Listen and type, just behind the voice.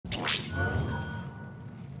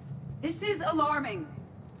This is alarming.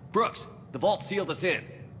 Brooks, the vault sealed us in.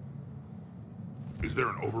 Is there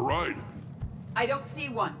an override? I don't see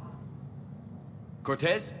one.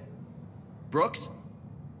 Cortez? Brooks?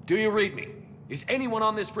 Do you read me? Is anyone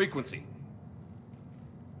on this frequency?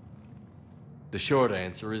 The short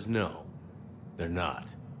answer is no. They're not.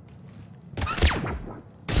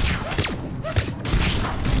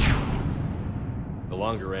 The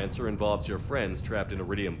longer answer involves your friends trapped in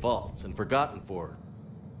Iridium vaults and forgotten for,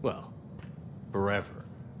 well, forever.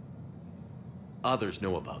 Others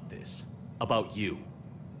know about this. About you.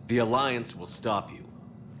 The Alliance will stop you.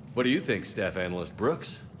 What do you think, Staff Analyst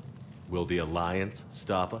Brooks? Will the Alliance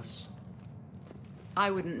stop us? I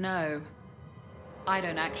wouldn't know. I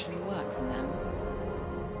don't actually work for them.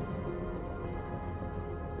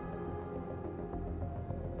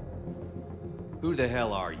 Who the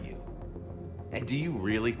hell are you? And do you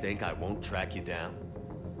really think I won't track you down?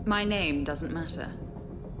 My name doesn't matter.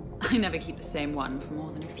 I never keep the same one for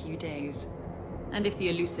more than a few days. And if the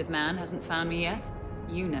elusive man hasn't found me yet,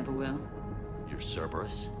 you never will. You're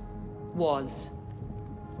Cerberus? Was.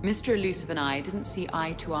 Mr. Elusive and I didn't see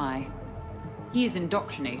eye to eye. He's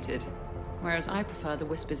indoctrinated, whereas I prefer the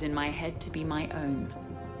whispers in my head to be my own.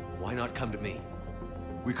 Why not come to me?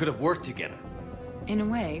 We could have worked together. In a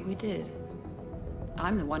way, we did.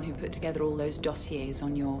 I'm the one who put together all those dossiers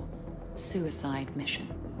on your suicide mission.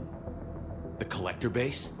 The Collector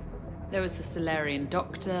base? There was the Solarian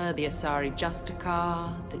Doctor, the Asari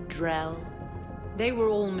Justicar, the Drell. They were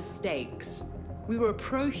all mistakes. We were a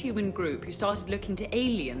pro-human group who started looking to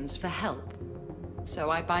aliens for help. So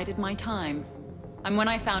I bided my time. And when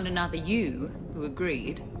I found another you, who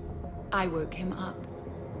agreed, I woke him up.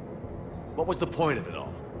 What was the point of it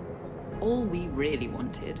all? All we really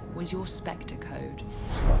wanted was your Spectre code.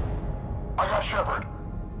 I got Shepard.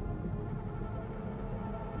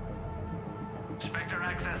 Spectre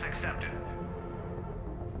access accepted.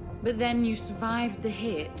 But then you survived the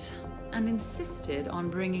hit and insisted on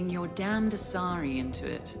bringing your damned Asari into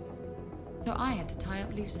it. So I had to tie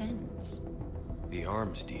up loose ends. The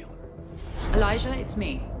arms dealer. Elijah, it's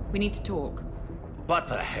me. We need to talk. What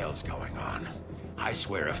the hell's going on? I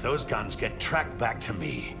swear if those guns get tracked back to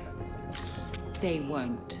me... They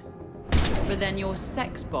won't. But then your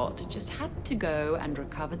sex bot just had to go and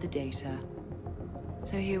recover the data.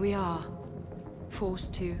 So here we are,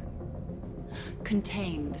 forced to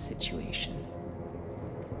contain the situation.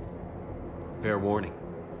 Fair warning.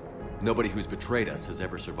 Nobody who's betrayed us has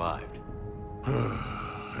ever survived.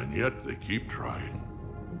 And yet they keep trying.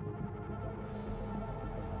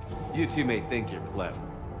 You two may think you're clever.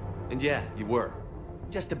 And yeah, you were.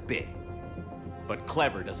 Just a bit. But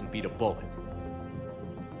clever doesn't beat a bullet.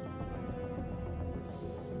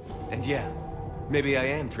 And yeah, maybe I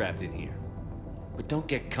am trapped in here. But don't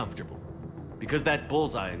get comfortable. Because that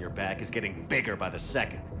bullseye on your back is getting bigger by the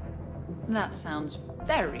second. That sounds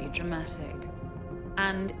very dramatic.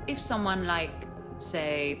 And if someone like,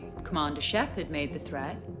 say, Commander Shepard made the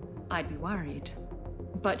threat, I'd be worried.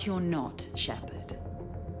 But you're not Shepard.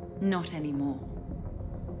 Not anymore.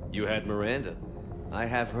 You had Miranda. I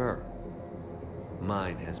have her.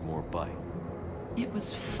 Mine has more bite. It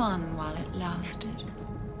was fun while it lasted.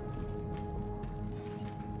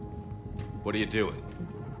 What are you doing?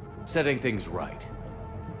 Setting things right.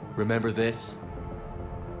 Remember this?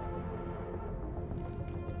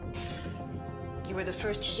 You were the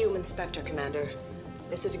first human Spectre, Commander.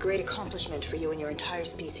 This is a great accomplishment for you and your entire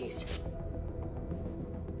species.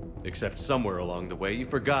 Except somewhere along the way, you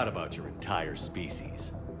forgot about your entire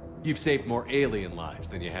species. You've saved more alien lives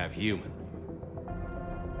than you have human.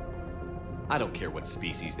 I don't care what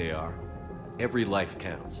species they are. Every life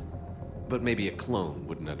counts. But maybe a clone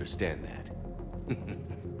wouldn't understand that.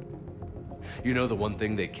 You know the one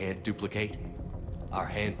thing they can't duplicate? Our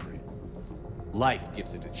handprint. Life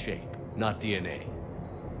gives it its shape, not DNA.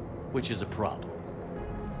 Which is a problem.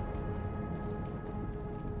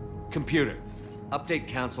 Computer, update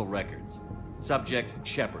Council records. Subject,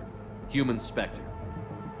 Shepard. Human Spectre.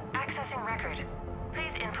 Accessing record.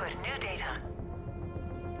 Please input new data.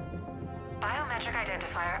 Biometric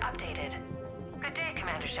identifier updated. Good day,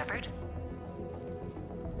 Commander Shepard.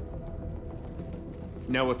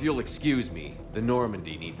 Now, if you'll excuse me, the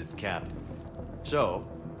Normandy needs its captain. So,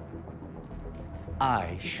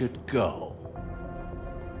 I should go.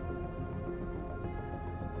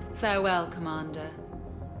 Farewell, Commander.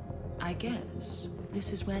 I guess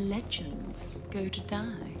this is where legends go to die.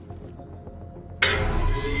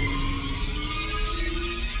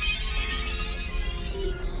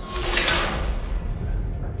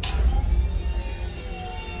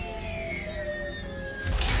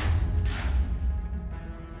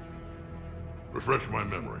 Refresh my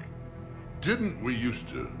memory. Didn't we used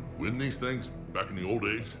to win these things back in the old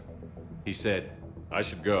days? He said, I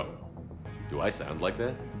should go. Do I sound like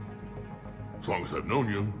that? As long as I've known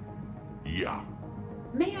you, yeah.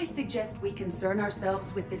 May I suggest we concern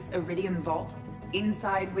ourselves with this Iridium Vault,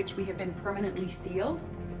 inside which we have been permanently sealed?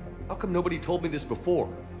 How come nobody told me this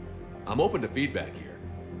before? I'm open to feedback here.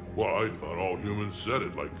 Well, I thought all humans said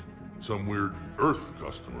it, like some weird Earth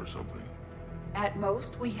custom or something. At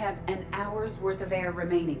most, we have an hour's worth of air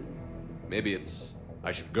remaining. Maybe it's,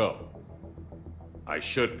 I should go. I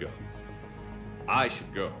should go. I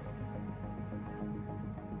should go.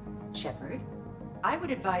 Shepard, I would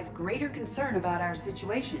advise greater concern about our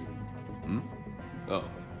situation. Hmm? Oh,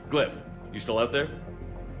 Glyph, you still out there?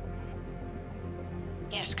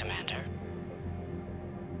 Yes, Commander.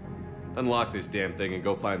 Unlock this damn thing and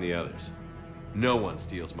go find the others. No one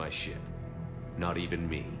steals my ship. Not even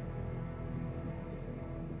me.